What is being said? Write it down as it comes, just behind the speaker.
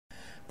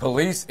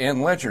Police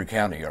in Letcher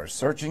County are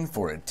searching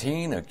for a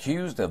teen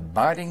accused of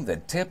biting the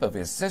tip of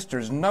his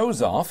sister's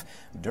nose off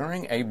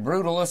during a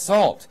brutal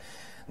assault.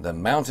 The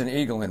Mountain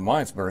Eagle in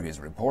Whitesburg is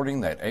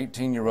reporting that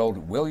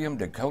 18-year-old William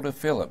Dakota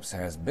Phillips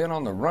has been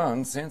on the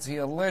run since he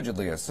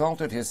allegedly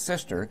assaulted his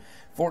sister,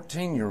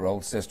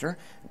 14-year-old sister,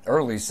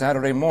 early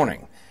Saturday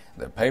morning.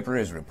 The paper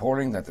is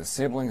reporting that the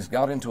siblings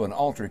got into an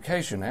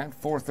altercation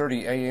at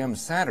 4:30 a.m.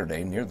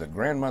 Saturday near the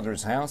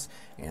grandmother's house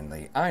in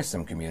the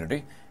Isom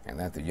community, and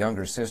that the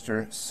younger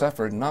sister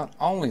suffered not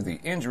only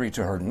the injury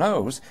to her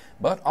nose,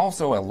 but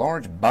also a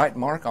large bite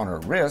mark on her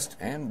wrist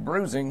and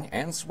bruising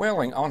and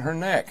swelling on her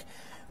neck.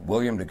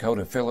 William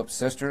Dakota Phillips'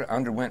 sister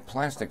underwent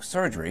plastic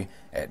surgery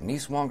at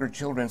Niswonger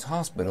Children's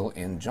Hospital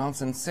in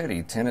Johnson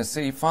City,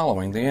 Tennessee,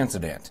 following the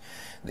incident.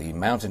 The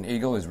Mountain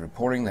Eagle is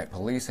reporting that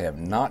police have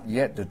not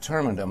yet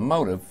determined a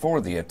motive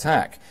for the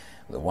attack.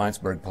 The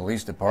Whitesburg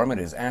Police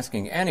Department is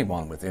asking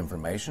anyone with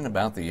information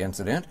about the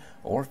incident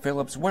or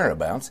Phillips'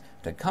 whereabouts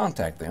to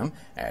contact them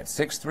at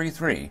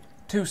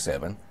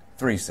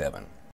 633-2737.